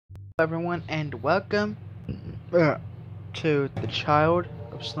everyone, and welcome to the Child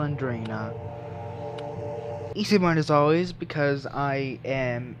of Slendrena. Easy mode as always, because I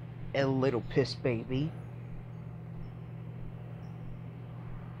am a little piss baby.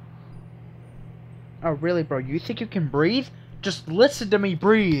 Oh really, bro? You think you can breathe? Just listen to me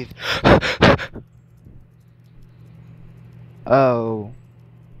breathe. Oh.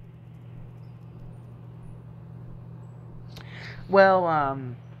 Well,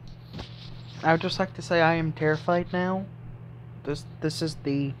 I would just like to say I am terrified now. This is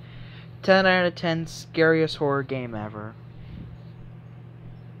the 10 out of 10 scariest horror game ever.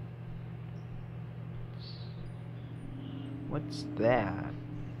 What's that?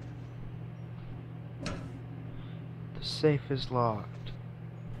 The safe is locked.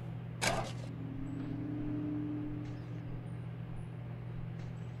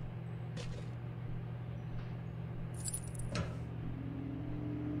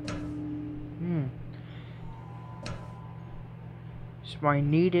 So I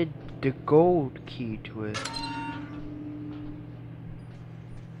needed the gold key to it.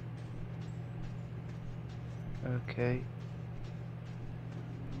 Okay.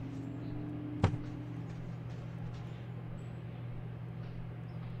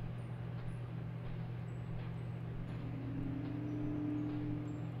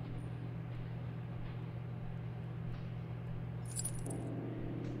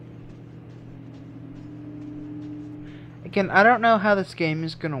 Again, I don't know how this game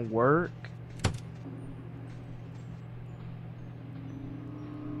is gonna work.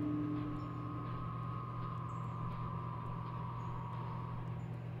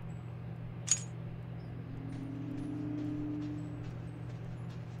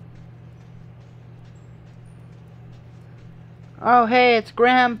 Oh hey, it's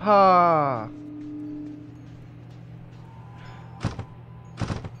Grandpa!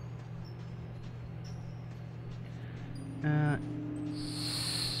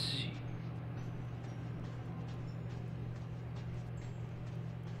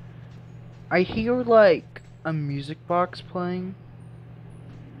 I hear like a music box playing.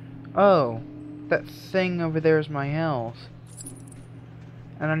 Oh, that thing over there is my health.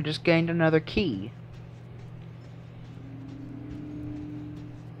 And I just gained another key.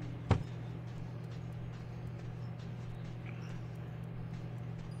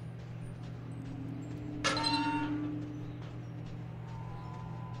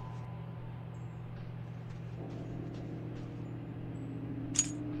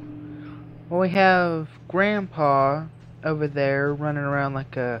 Well, we have Grandpa over there running around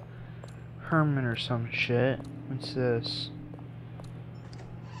like a hermit or some shit. What's this?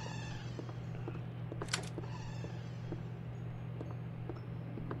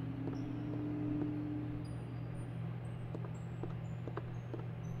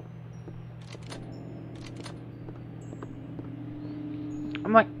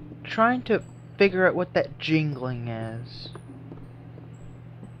 I'm like trying to figure out what that jingling is.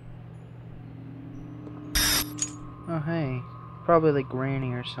 Oh hey, probably like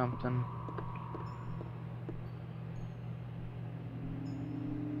Granny or something.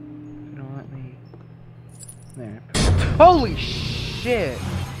 You know, let me. There. Holy shit!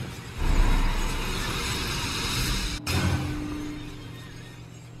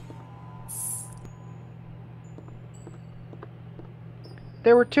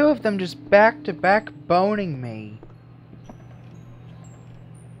 There were two of them just back to back boning me.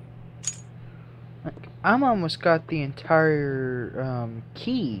 I'm almost got the entire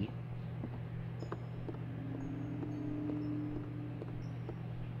key.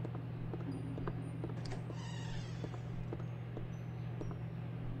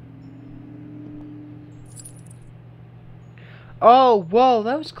 Oh, whoa,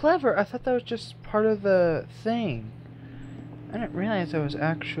 that was clever. I thought that was just part of the thing. I didn't realize that was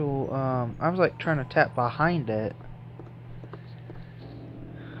actual, I was like trying to tap behind it.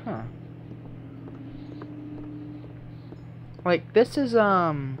 Huh. Like, this is,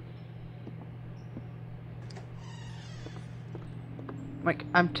 like,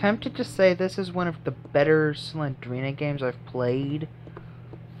 I'm tempted to say this is one of the better Slendrena games I've played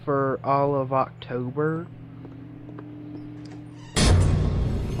for all of October.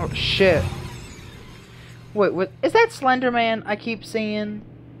 Oh, shit. Wait, what? Is that Slenderman I keep seeing?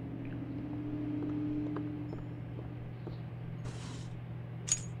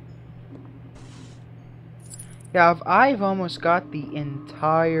 Yeah, I've almost got the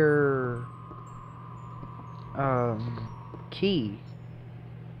entire key.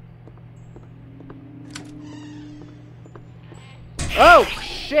 Oh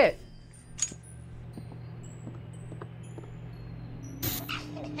shit!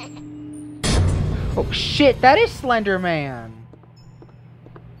 Oh shit, that is Slender Man!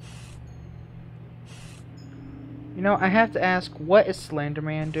 You know, I have to ask, what is Slender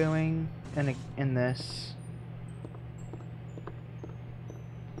Man doing in this?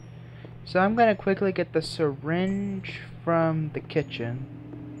 So I'm gonna quickly get the syringe from the kitchen.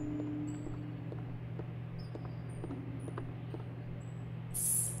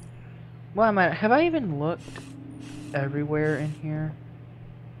 Well, have I even looked everywhere in here?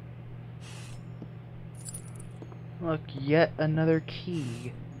 Look, yet another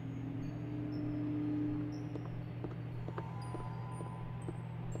key.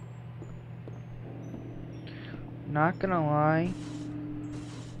 Not gonna lie,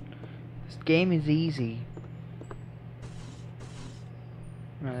 this game is easy.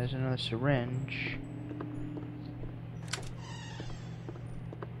 Oh, there's another syringe.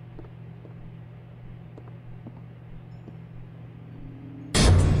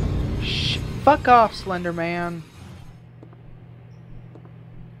 Fuck off, Slender Man.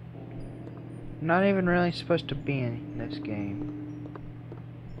 I'm not even really supposed to be in this game.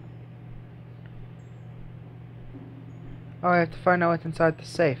 Oh, I have to find out what's inside the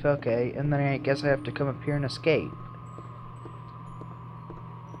safe. Okay, and then I guess I have to come up here and escape.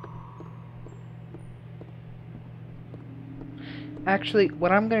 Actually,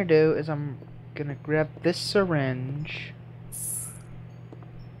 what I'm gonna do is I'm gonna grab this syringe.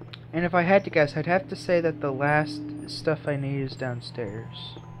 And if I had to guess, I'd have to say that the last stuff I need is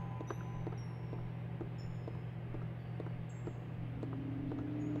downstairs.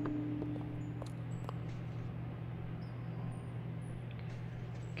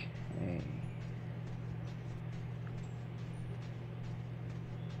 Okay.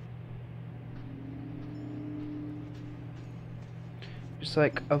 Just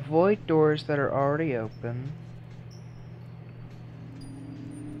like, avoid doors that are already open.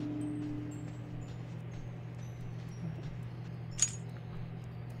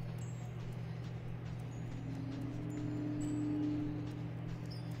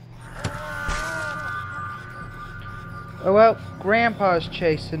 Oh well, Grandpa's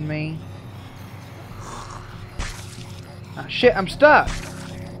chasing me. Ah, shit, I'm stuck!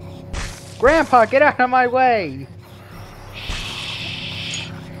 Grandpa, get out of my way! Shh.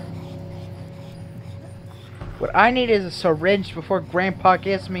 What I need is a syringe before Grandpa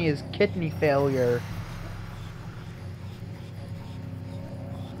gives me his kidney failure.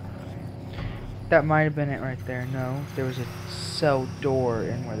 That might have been it right there. No, there was a cell door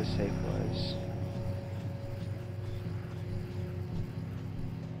in where the safe was.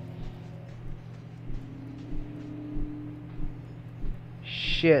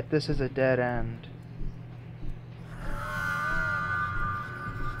 Shit, this is a dead end.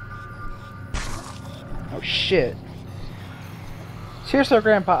 Oh shit. Seriously,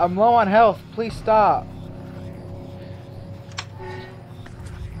 Grandpa, I'm low on health. Please stop.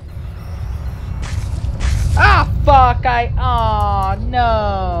 Ah, fuck, aw,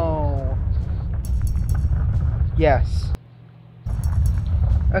 no. Yes.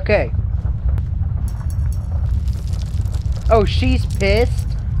 Okay. Oh, she's pissed?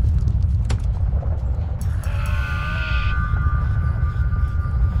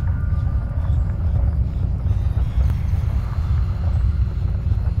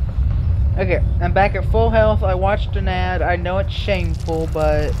 Okay, I'm back at full health. I watched an ad. I know it's shameful,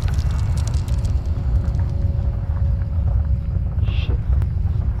 but... Shit.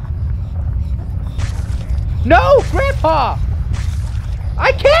 No! Grandpa!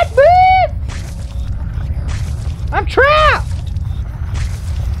 I can't move! I'm trapped!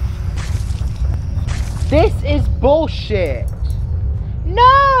 This is bullshit!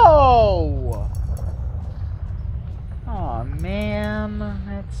 No! Aw, man.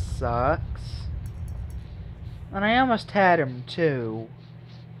 That sucks. And I almost had him, too.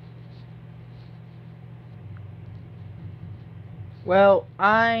 Well,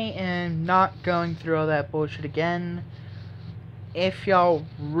 I am not going through all that bullshit again. If y'all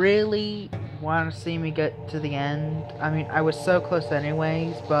really want to see me get to the end, I mean, I was so close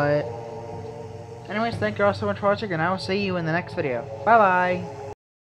anyways, but... Anyways, thank you all so much for watching, and I will see you in the next video. Bye-bye!